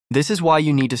This is why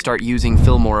you need to start using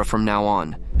Filmora from now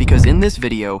on, because in this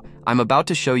video, I'm about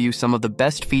to show you some of the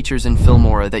best features in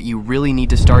Filmora that you really need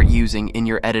to start using in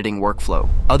your editing workflow.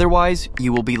 Otherwise,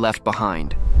 you will be left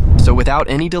behind. So without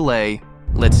any delay,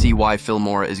 let's see why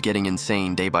Filmora is getting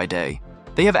insane day by day.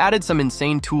 They have added some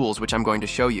insane tools which I'm going to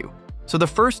show you. So the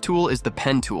first tool is the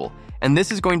pen tool, and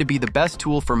this is going to be the best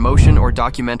tool for motion or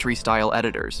documentary style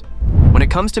editors. When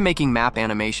it comes to making map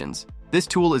animations, this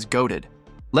tool is goated.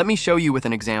 Let me show you with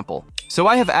an example. So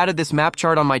I have added this map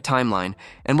chart on my timeline,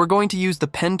 and we're going to use the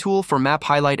pen tool for map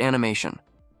highlight animation.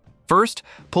 First,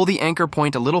 pull the anchor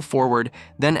point a little forward,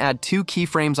 then add 2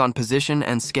 keyframes on position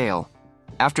and scale.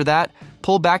 After that,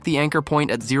 pull back the anchor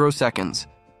point at 0 seconds.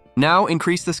 Now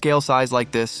increase the scale size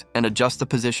like this and adjust the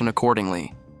position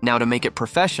accordingly. Now to make it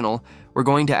professional, we're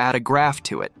going to add a graph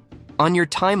to it. On your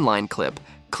timeline clip,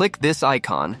 click this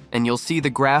icon and you'll see the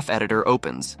graph editor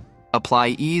opens. Apply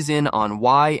ease in on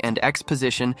Y and X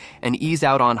position and ease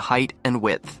out on height and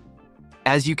width.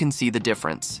 As you can see the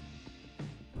difference.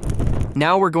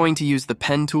 Now we're going to use the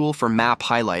pen tool for map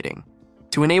highlighting.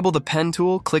 To enable the pen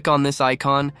tool, click on this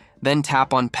icon, then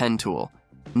tap on pen tool.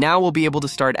 Now we'll be able to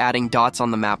start adding dots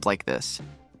on the map like this.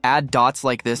 Add dots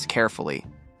like this carefully.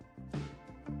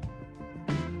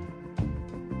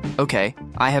 Okay,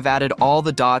 I have added all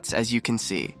the dots as you can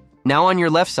see. Now on your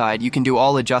left side, you can do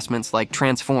all adjustments like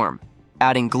transform,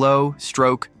 adding glow,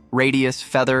 stroke, radius,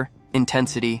 feather,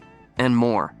 intensity, and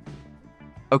more.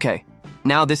 Okay,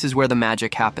 now this is where the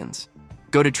magic happens.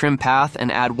 Go to trim path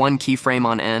and add 1 keyframe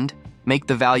on end, make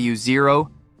the value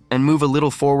 0, and move a little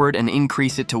forward and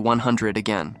increase it to 100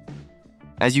 again.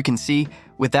 As you can see,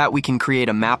 with that we can create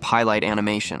a map highlight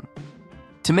animation.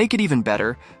 To make it even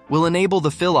better, we'll enable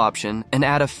the fill option and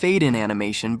add a fade-in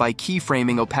animation by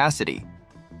keyframing opacity.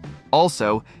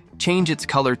 Also, change its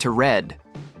color to red.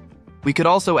 We could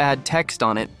also add text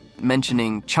on it,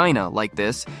 mentioning China like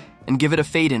this, and give it a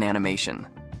fade-in animation.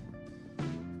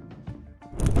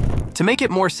 To make it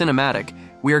more cinematic,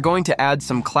 we are going to add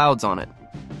some clouds on it.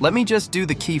 Let me just do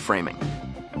the keyframing.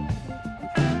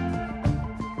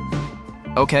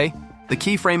 Okay, the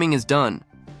keyframing is done,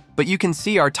 but you can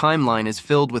see our timeline is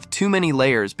filled with too many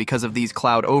layers because of these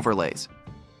cloud overlays.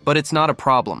 But it's not a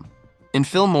problem. In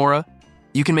Filmora,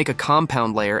 you can make a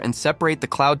compound layer and separate the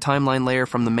cloud timeline layer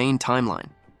from the main timeline.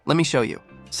 Let me show you.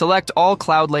 Select all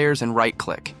cloud layers and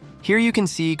right-click. Here you can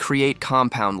see Create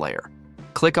Compound Layer.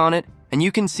 Click on it, and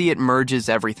you can see it merges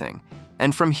everything.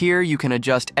 And from here, you can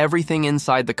adjust everything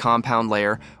inside the compound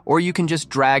layer, or you can just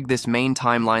drag this main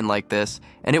timeline like this,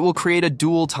 and it will create a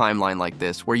dual timeline like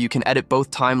this, where you can edit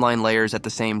both timeline layers at the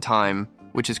same time,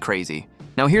 which is crazy.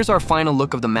 Now here's our final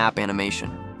look of the map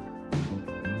animation.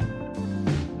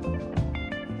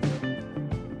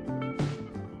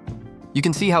 You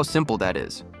can see how simple that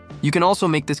is. You can also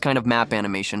make this kind of map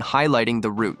animation highlighting the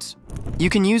roots. You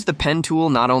can use the pen tool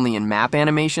not only in map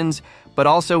animations, but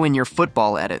also in your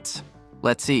football edits.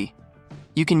 Let's see.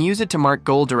 You can use it to mark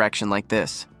goal direction like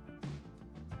this.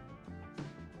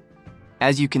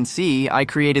 As you can see, I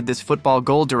created this football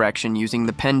goal direction using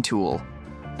the pen tool.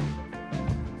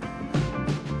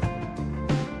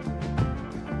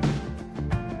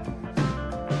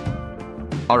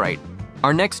 Alright.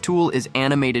 Our next tool is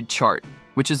Animated Chart,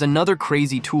 which is another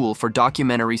crazy tool for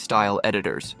documentary-style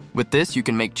editors. With this, you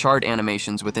can make chart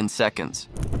animations within seconds.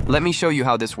 Let me show you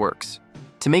how this works.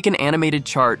 To make an animated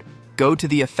chart, go to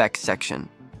the Effects section.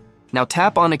 Now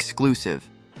tap on Exclusive,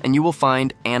 and you will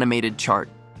find Animated Chart.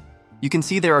 You can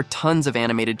see there are tons of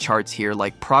animated charts here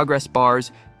like progress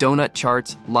bars, donut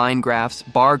charts, line graphs,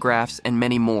 bar graphs, and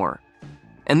many more.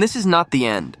 And this is not the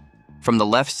end. From the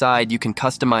left side, you can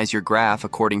customize your graph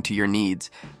according to your needs,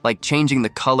 like changing the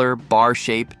color, bar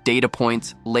shape, data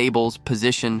points, labels,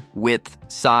 position, width,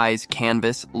 size,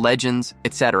 canvas, legends,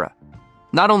 etc.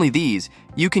 Not only these,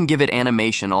 you can give it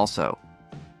animation also.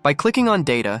 By clicking on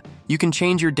data, you can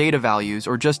change your data values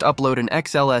or just upload an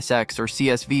XLSX or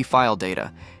CSV file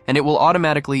data, and it will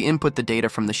automatically input the data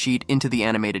from the sheet into the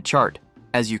animated chart,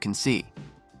 as you can see.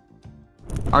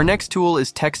 Our next tool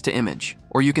is text to image,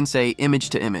 or you can say image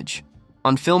to image.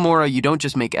 On Filmora, you don't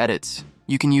just make edits.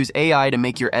 You can use AI to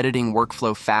make your editing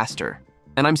workflow faster.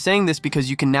 And I'm saying this because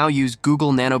you can now use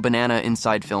Google Nano Banana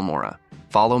inside Filmora.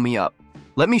 Follow me up.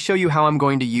 Let me show you how I'm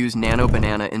going to use Nano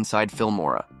Banana inside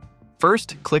Filmora.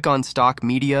 First, click on Stock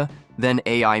Media, then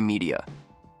AI Media.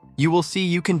 You will see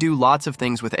you can do lots of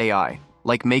things with AI,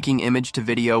 like making image to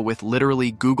video with literally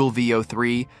Google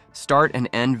VO3, start and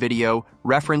end video,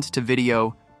 reference to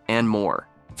video, and more.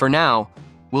 For now,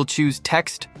 we'll choose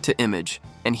text to image,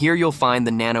 and here you'll find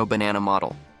the Nano Banana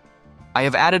model. I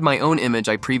have added my own image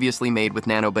I previously made with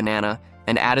Nano Banana,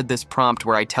 and added this prompt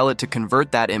where I tell it to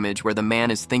convert that image where the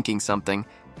man is thinking something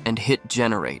and hit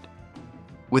generate.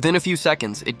 Within a few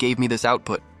seconds, it gave me this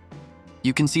output.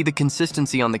 You can see the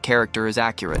consistency on the character is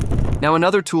accurate. Now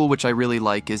another tool which I really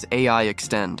like is AI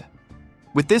Extend.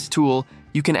 With this tool,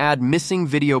 you can add missing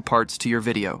video parts to your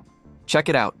video. Check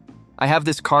it out. I have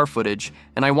this car footage,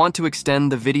 and I want to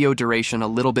extend the video duration a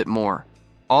little bit more.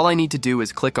 All I need to do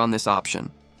is click on this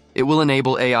option. It will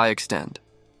enable AI Extend.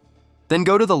 Then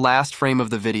go to the last frame of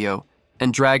the video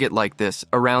and drag it like this,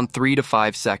 around 3 to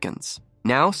 5 seconds.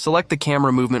 Now, select the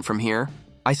camera movement from here.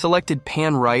 I selected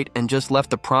pan right and just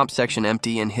left the prompt section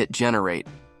empty and hit generate.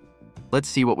 Let's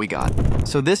see what we got.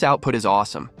 So this output is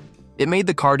awesome. It made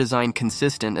the car design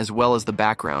consistent as well as the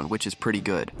background, which is pretty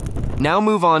good. Now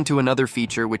move on to another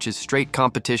feature which is straight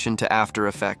competition to After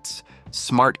Effects,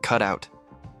 Smart Cutout.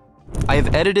 I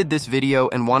have edited this video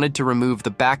and wanted to remove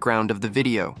the background of the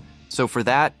video. So for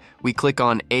that, we click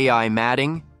on AI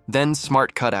Matting, then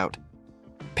Smart Cutout.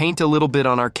 Paint a little bit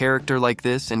on our character like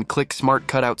this and click Smart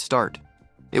Cutout Start.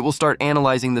 It will start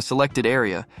analyzing the selected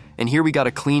area, and here we got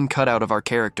a clean cutout of our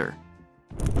character.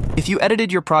 If you edited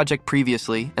your project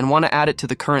previously and want to add it to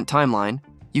the current timeline,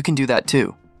 you can do that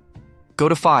too. Go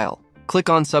to File, click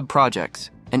on Subprojects,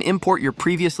 and import your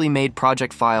previously made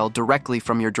project file directly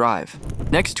from your drive.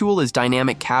 Next tool is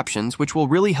Dynamic Captions, which will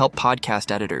really help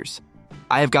podcast editors.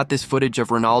 I have got this footage of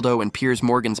Ronaldo and Piers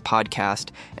Morgan's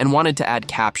podcast and wanted to add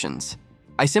captions.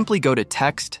 I simply go to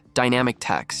Text, Dynamic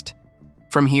Text.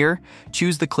 From here,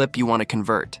 choose the clip you want to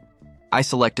convert. I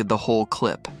selected the whole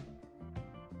clip.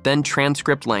 Then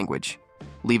transcript language.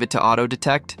 Leave it to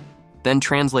auto-detect. Then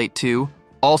translate to,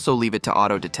 also leave it to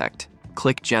auto-detect.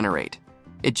 Click generate.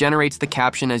 It generates the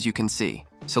caption as you can see.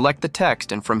 Select the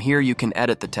text and from here you can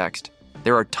edit the text.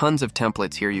 There are tons of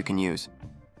templates here you can use.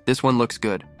 This one looks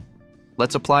good.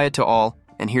 Let's apply it to all,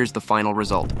 and here's the final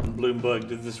result. Bloomberg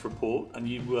did this report and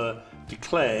you were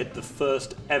declared the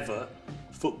first ever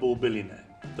football billionaire.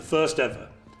 The first ever.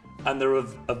 And there are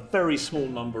a very small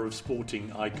number of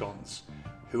sporting icons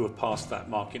who have passed that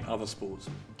mark in other sports.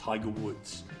 Tiger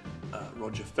Woods,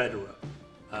 Roger Federer,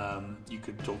 you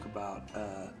could talk about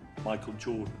Michael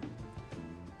Jordan.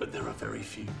 But there are very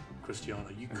few, Cristiano.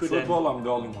 You could football, I'm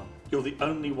the only one. You're the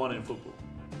only one in football.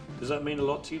 Does that mean a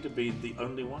lot to you to be the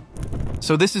only one?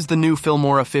 So this is the new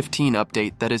Filmora 15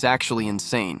 update that is actually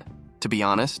insane, to be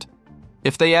honest.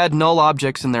 If they add null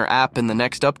objects in their app in the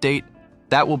next update,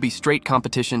 that will be straight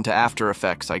competition to After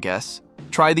Effects, I guess.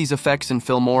 Try these effects in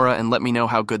Filmora and let me know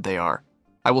how good they are.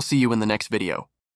 I will see you in the next video.